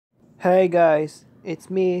Hey guys, it's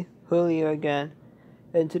me, Julio again,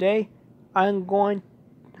 and today I'm going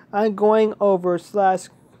over slash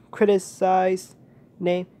criticize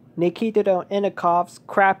name Nikita Odinokov's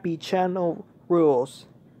crappy channel rules.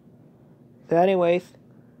 So anyways,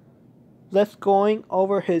 let's going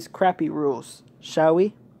over his crappy rules, shall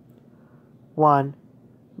we? 1.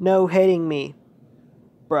 No hating me.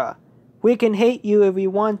 Bruh, we can hate you if we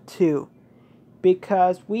want to,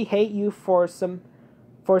 because we hate you for some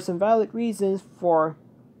valid reasons for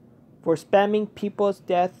spamming people's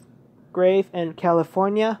death grave in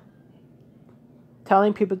California,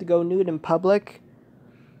 telling people to go nude in public,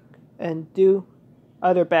 and do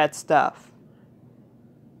other bad stuff.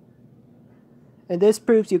 And this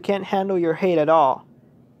proves you can't handle your hate at all.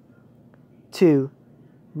 2.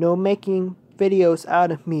 No making videos out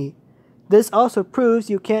of me. This also proves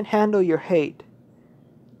you can't handle your hate.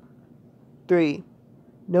 3.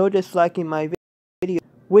 No disliking my videos.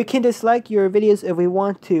 We can dislike your videos if we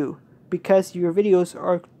want to, because your videos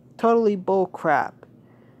are totally bullcrap.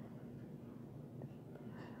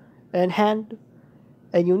 And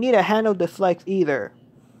you need to handle dislikes either.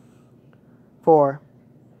 4.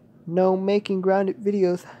 No making grounded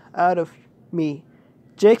videos out of me.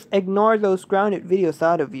 Just ignore those grounded videos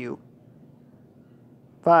out of you.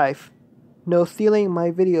 5. No stealing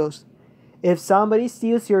my videos. If somebody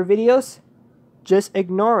steals your videos, just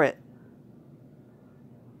ignore it.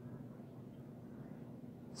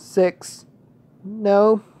 6.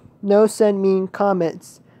 No send mean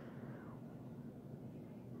comments.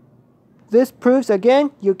 This proves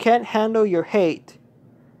again you can't handle your hate.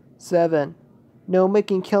 7. No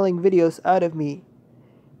making killing videos out of me.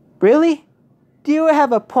 Really? Do you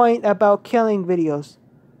have a point about killing videos?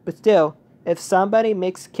 But still, if somebody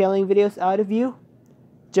makes killing videos out of you,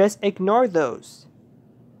 just ignore those.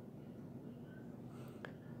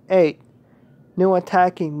 8. No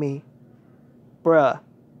attacking me. Bruh,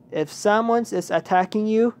 if someone is attacking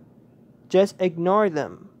you, just ignore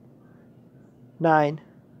them. 9.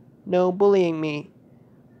 No bullying me.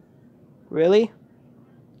 Really?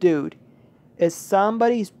 Dude, if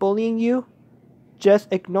somebody's bullying you,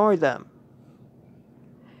 just ignore them.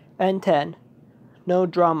 And 10. No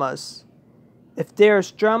dramas. If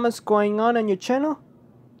there's dramas going on your channel,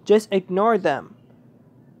 just ignore them.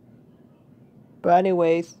 But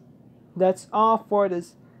anyways, that's all for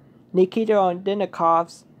this Nikita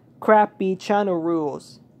Odinokov's crappy channel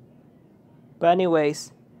rules. But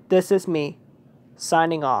anyways, this is me,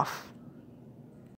 signing off.